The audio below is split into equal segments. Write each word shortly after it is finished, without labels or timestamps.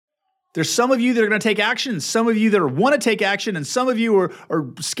There's some of you that are going to take action, some of you that want to take action, and some of you are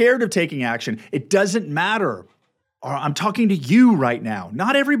scared of taking action. It doesn't matter. I'm talking to you right now,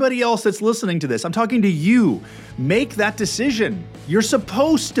 not everybody else that's listening to this. I'm talking to you. Make that decision. You're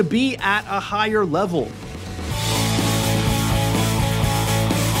supposed to be at a higher level.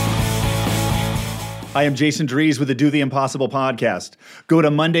 I am Jason Drees with the Do the Impossible podcast. Go to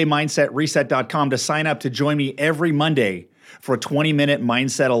MondayMindsetReset.com to sign up to join me every Monday for a 20-minute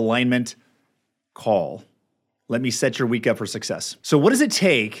mindset alignment call. Let me set your week up for success. So what does it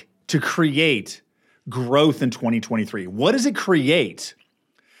take to create growth in 2023? What does it create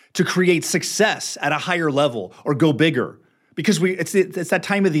to create success at a higher level or go bigger? Because it's that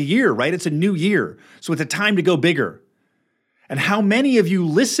time of the year, right? It's a new year. So it's a time to go bigger. And how many of you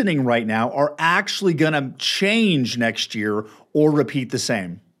listening right now are actually going to change next year or repeat the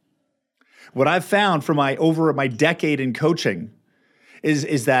same? What I've found from over my decade in coaching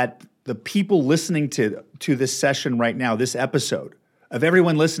is that the people listening to this session right now, this episode, of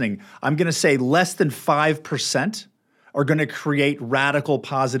everyone listening, I'm going to say less than 5% are going to create radical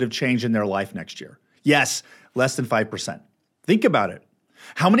positive change in their life next year. Yes, less than 5%. Think about it.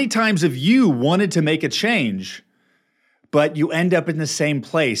 How many times have you wanted to make a change, but you end up in the same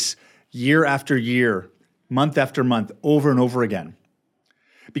place year after year, month after month, over and over again?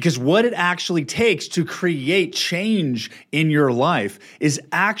 Because what it actually takes to create change in your life is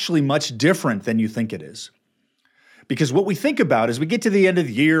actually much different than you think it is. Because what we think about is we get to the end of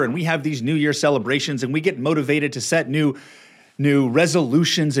the year and we have these New Year celebrations and we get motivated to set new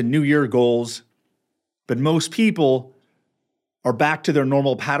resolutions and New Year goals. But most people are back to their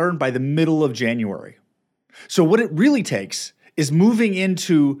normal pattern by the middle of January. So what it really takes is moving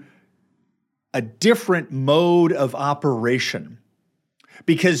into a different mode of operation.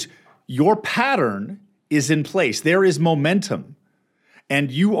 Because your pattern is in place. There is momentum.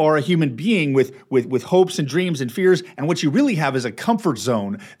 And you are a human being with hopes and dreams and fears. And what you really have is a comfort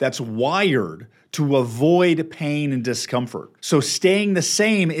zone that's wired to avoid pain and discomfort. So staying the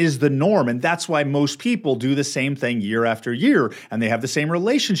same is the norm. And that's why most people do the same thing year after year. And they have the same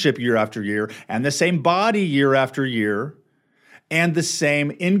relationship year after year, and the same body year after year, and the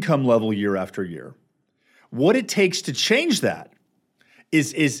same income level year after year. What it takes to change that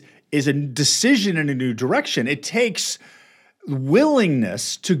is a decision in a new direction. It takes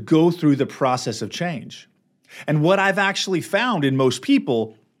willingness to go through the process of change. And what I've actually found in most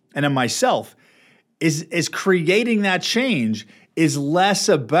people and in myself is creating that change is less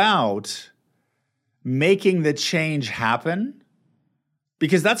about making the change happen,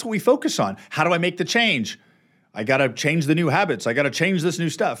 because that's what we focus on. How do I make the change? I got to change the new habits. I got to change this new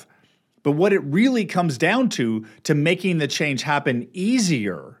stuff. But what it really comes down to making the change happen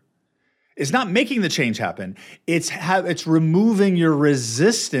easier is not making the change happen. It's removing your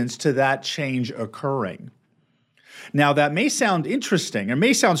resistance to that change occurring. Now, that may sound interesting, or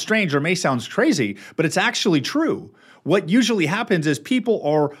may sound strange, or may sound crazy, but it's actually true. What usually happens is people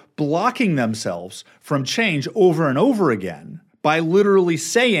are blocking themselves from change over and over again by literally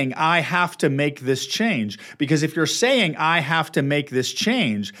saying, I have to make this change. Because if you're saying, I have to make this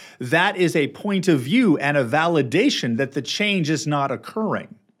change, that is a point of view and a validation that the change is not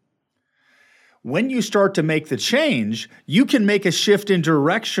occurring. When you start to make the change, you can make a shift in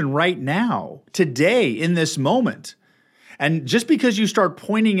direction right now, today, in this moment. And just because you start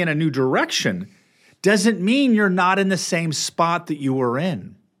pointing in a new direction doesn't mean you're not in the same spot that you were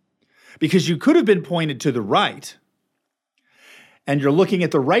in. Because you could have been pointed to the right, and you're looking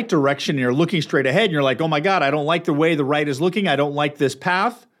at the right direction, and you're looking straight ahead, and you're like, oh my God, I don't like the way the right is looking. I don't like this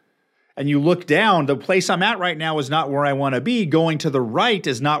path. And you look down, the place I'm at right now is not where I want to be. Going to the right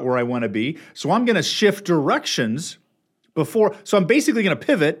is not where I want to be. So I'm going to shift directions so I'm basically going to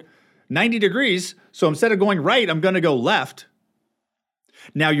pivot 90 degrees. So instead of going right, I'm going to go left.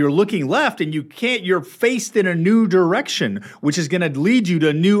 Now you're looking left and you're faced in a new direction, which is going to lead you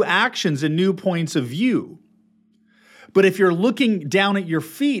to new actions and new points of view. But if you're looking down at your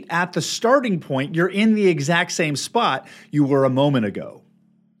feet at the starting point, you're in the exact same spot you were a moment ago.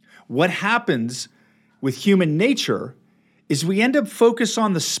 What happens with human nature is we end up focused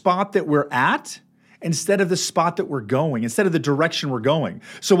on the spot that we're at instead of the spot that we're going, instead of the direction we're going.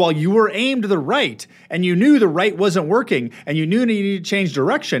 So while you were aimed to the right and you knew the right wasn't working and you knew you needed to change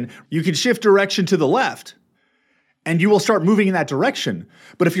direction, you could shift direction to the left and you will start moving in that direction.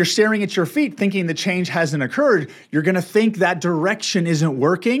 But if you're staring at your feet thinking the change hasn't occurred, you're going to think that direction isn't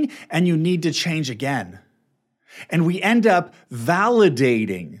working and you need to change again. And we end up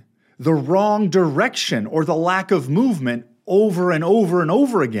validating the wrong direction or the lack of movement over and over and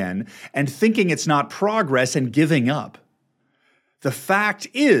over again and thinking it's not progress and giving up. The fact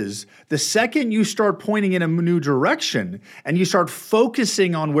is, the second you start pointing in a new direction and you start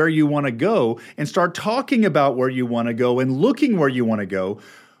focusing on where you want to go and start talking about where you want to go and looking where you want to go,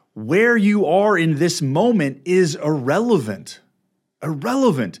 where you are in this moment is irrelevant.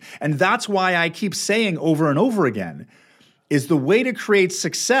 Irrelevant. And that's why I keep saying over and over again, is the way to create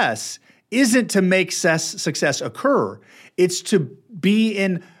success isn't to make success occur. It's to be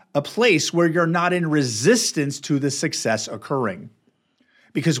in a place where you're not in resistance to the success occurring.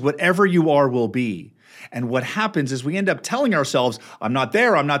 Because whatever you are will be. And what happens is we end up telling ourselves, I'm not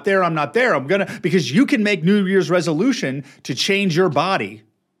there, I'm not there, I'm not there. Because you can make New Year's resolution to change your body.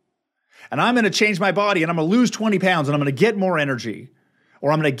 And I'm going to change my body and I'm going to lose 20 pounds and I'm going to get more energy.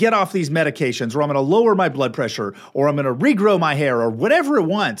 Or I'm going to get off these medications, or I'm going to lower my blood pressure, or I'm going to regrow my hair, or whatever it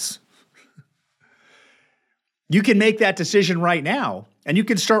wants. You can make that decision right now, and you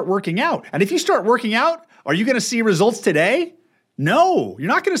can start working out. And if you start working out, are you going to see results today? No, you're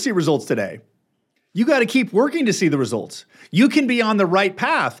not going to see results today. You got to keep working to see the results. You can be on the right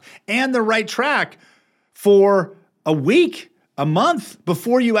path and the right track for a week, a month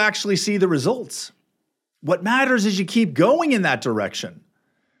before you actually see the results. What matters is you keep going in that direction.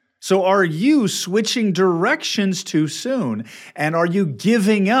 So are you switching directions too soon? And are you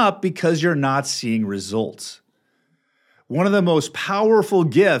giving up because you're not seeing results? One of the most powerful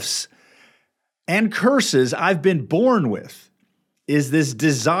gifts and curses I've been born with is this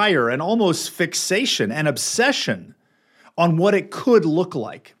desire and almost fixation and obsession on what it could look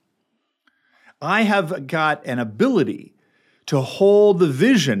like. I have got an ability to hold the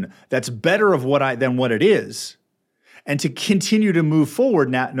vision that's better than what it is, and to continue to move forward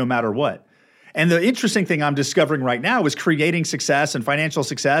no matter what. And the interesting thing I'm discovering right now is creating success and financial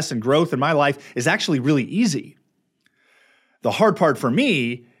success and growth in my life is actually really easy. The hard part for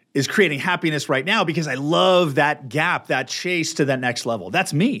me is creating happiness right now because I love that gap, that chase to that next level.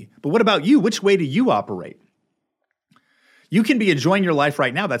 That's me. But what about you? Which way do you operate? You can be enjoying your life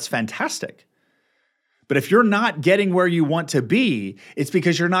right now. That's fantastic. But if you're not getting where you want to be, it's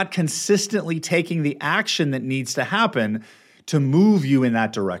because you're not consistently taking the action that needs to happen to move you in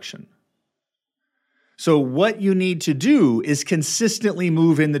that direction. So what you need to do is consistently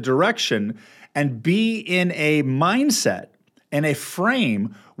move in the direction and be in a mindset and a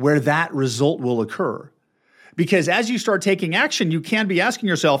frame where that result will occur. Because as you start taking action, you can be asking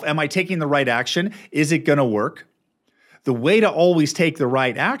yourself, am I taking the right action? Is it going to work? The way to always take the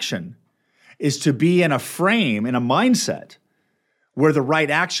right action is to be in a frame, in a mindset, where the right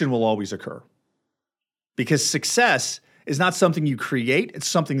action will always occur. Because success is not something you create, it's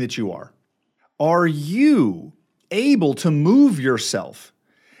something that you are. Are you able to move yourself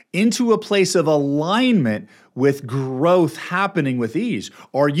into a place of alignment with growth happening with ease?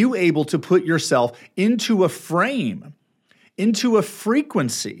 Are you able to put yourself into a frame, into a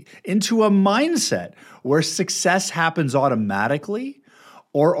frequency, into a mindset where success happens automatically?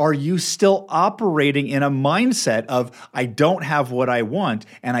 Or are you still operating in a mindset of, I don't have what I want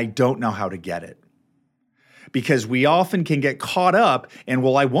and I don't know how to get it? Because we often can get caught up in,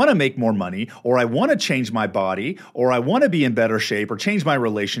 well, I want to make more money, or I want to change my body, or I want to be in better shape or change my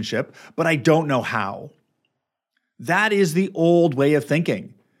relationship, but I don't know how. That is the old way of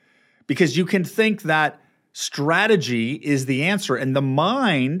thinking. Because you can think that strategy is the answer, and the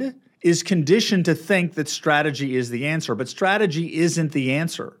mind is conditioned to think that strategy is the answer, but strategy isn't the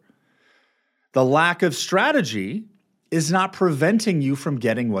answer. The lack of strategy is not preventing you from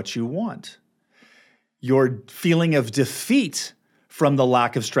getting what you want. Your feeling of defeat from the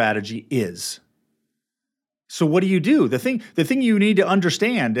lack of strategy is. So what do? The thing you need to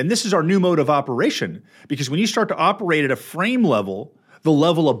understand, and this is our new mode of operation, because when you start to operate at a frame level, the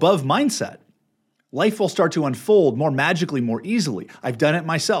level above mindset, life will start to unfold more magically, more easily. I've done it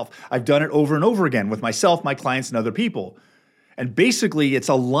myself. I've done it over and over again with myself, my clients, and other people. And basically, it's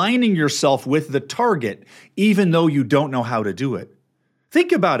aligning yourself with the target, even though you don't know how to do it.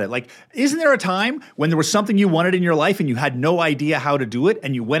 Think about it. Like, isn't there a time when there was something you wanted in your life and you had no idea how to do it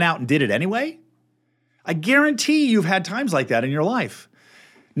and you went out and did it anyway? I guarantee you've had times like that in your life.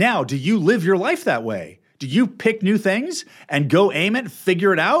 Now, do you live your life that way? Do you pick new things and go aim it,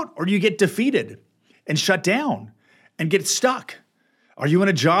 figure it out, or do you get defeated and shut down and get stuck? Are you in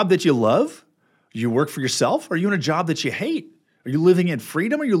a job that you love? Do you work for yourself? Or are you in a job that you hate? Are you living in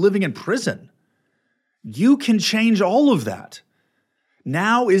freedom or are you living in prison? You can change all of that.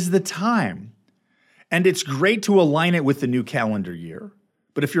 Now is the time. And it's great to align it with the new calendar year.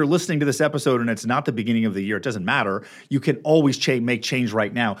 But if you're listening to this episode and it's not the beginning of the year, it doesn't matter. You can always make change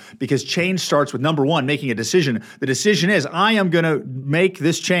right now, because change starts with, number one, making a decision. The decision is, I am going to make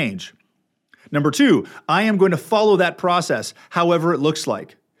this change. Number 2, I am going to follow that process, however it looks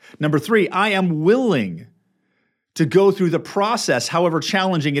like. Number 3, I am willing to go through the process, however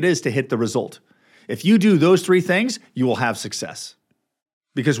challenging it is, to hit the result. If you do those 3 things, you will have success.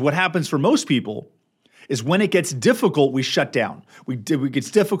 Because what happens for most people is when it gets difficult, we shut down. It gets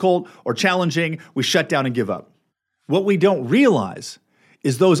difficult or challenging, we shut down and give up. What we don't realize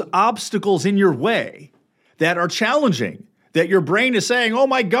is those obstacles in your way that are challenging, that your brain is saying, oh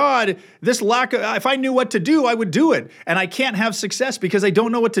my God, if I knew what to do, I would do it. And I can't have success because I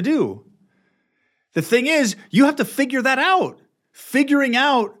don't know what to do. The thing is, you have to figure that out. Figuring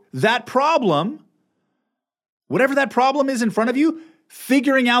out that problem, whatever that problem is in front of you,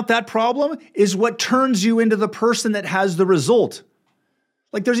 figuring out that problem is what turns you into the person that has the result.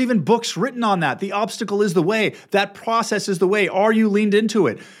 Like there's even books written on that. The obstacle is the way. That process is the way. Are you leaned into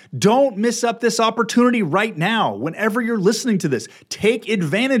it? Don't miss up this opportunity right now. Whenever you're listening to this, take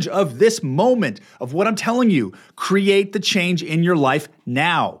advantage of this moment of what I'm telling you. Create the change in your life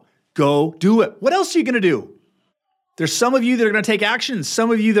now. Go do it. What else are you going to do? There's some of you that are going to take action,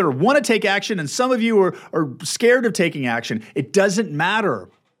 some of you that want to take action, and some of you are scared of taking action. It doesn't matter.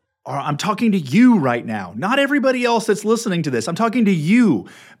 I'm talking to you right now, not everybody else that's listening to this. I'm talking to you.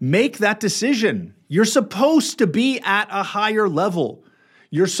 Make that decision. You're supposed to be at a higher level.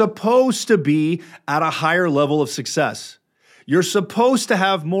 You're supposed to be at a higher level of success. You're supposed to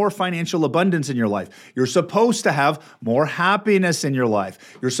have more financial abundance in your life. You're supposed to have more happiness in your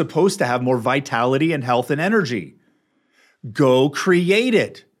life. You're supposed to have more vitality and health and energy. Go create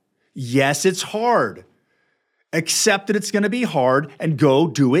it. Yes, it's hard. Accept that it's going to be hard and go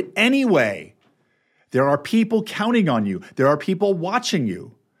do it anyway. There are people counting on you. There are people watching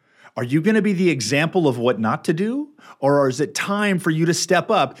you. Are you going to be the example of what not to do? Or is it time for you to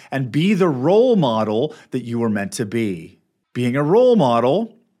step up and be the role model that you were meant to be? Being a role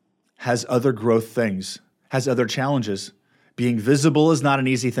model has other growth things, has other challenges. Being visible is not an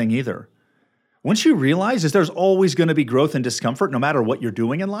easy thing either. Once you realize that there's always going to be growth and discomfort no matter what you're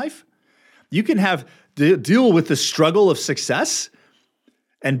doing in life, you can deal with the struggle of success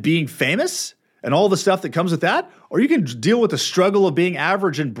and being famous and all the stuff that comes with that, or you can deal with the struggle of being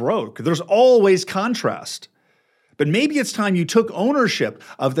average and broke. There's always contrast. But maybe it's time you took ownership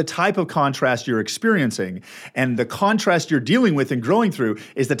of the type of contrast you're experiencing, and the contrast you're dealing with and growing through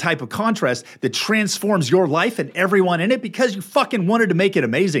is the type of contrast that transforms your life and everyone in it because you fucking wanted to make it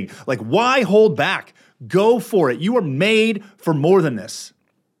amazing. Like, why hold back? Go for it. You are made for more than this.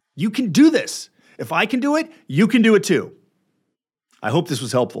 You can do this. If I can do it, you can do it too. I hope this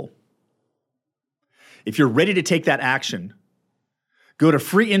was helpful. If you're ready to take that action, go to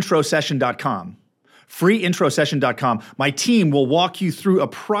freeintrosession.com. freeintrosession.com. My team will walk you through a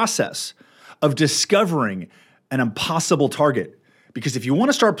process of discovering an impossible target. Because if you want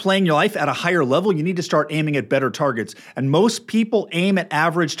to start playing your life at a higher level, you need to start aiming at better targets. And most people aim at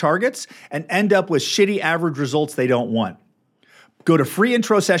average targets and end up with shitty average results they don't want. Go to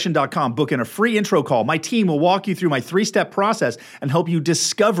freeintrosession.com, book in a free intro call. My team will walk you through my 3-step process and help you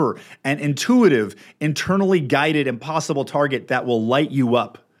discover an intuitive, internally guided, impossible target that will light you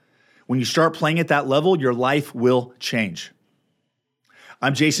up. When you start playing at that level, your life will change.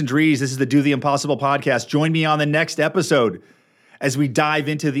 I'm Jason Drees. This is the Do the Impossible podcast. Join me on the next episode as we dive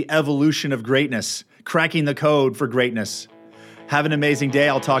into the evolution of greatness, cracking the code for greatness. Have an amazing day.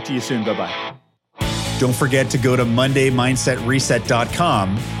 I'll talk to you soon. Bye-bye. Don't forget to go to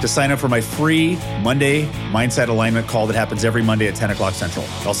MondayMindsetReset.com to sign up for my free Monday Mindset Alignment call that happens every Monday at 10 o'clock Central.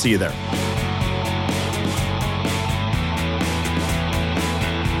 I'll see you there.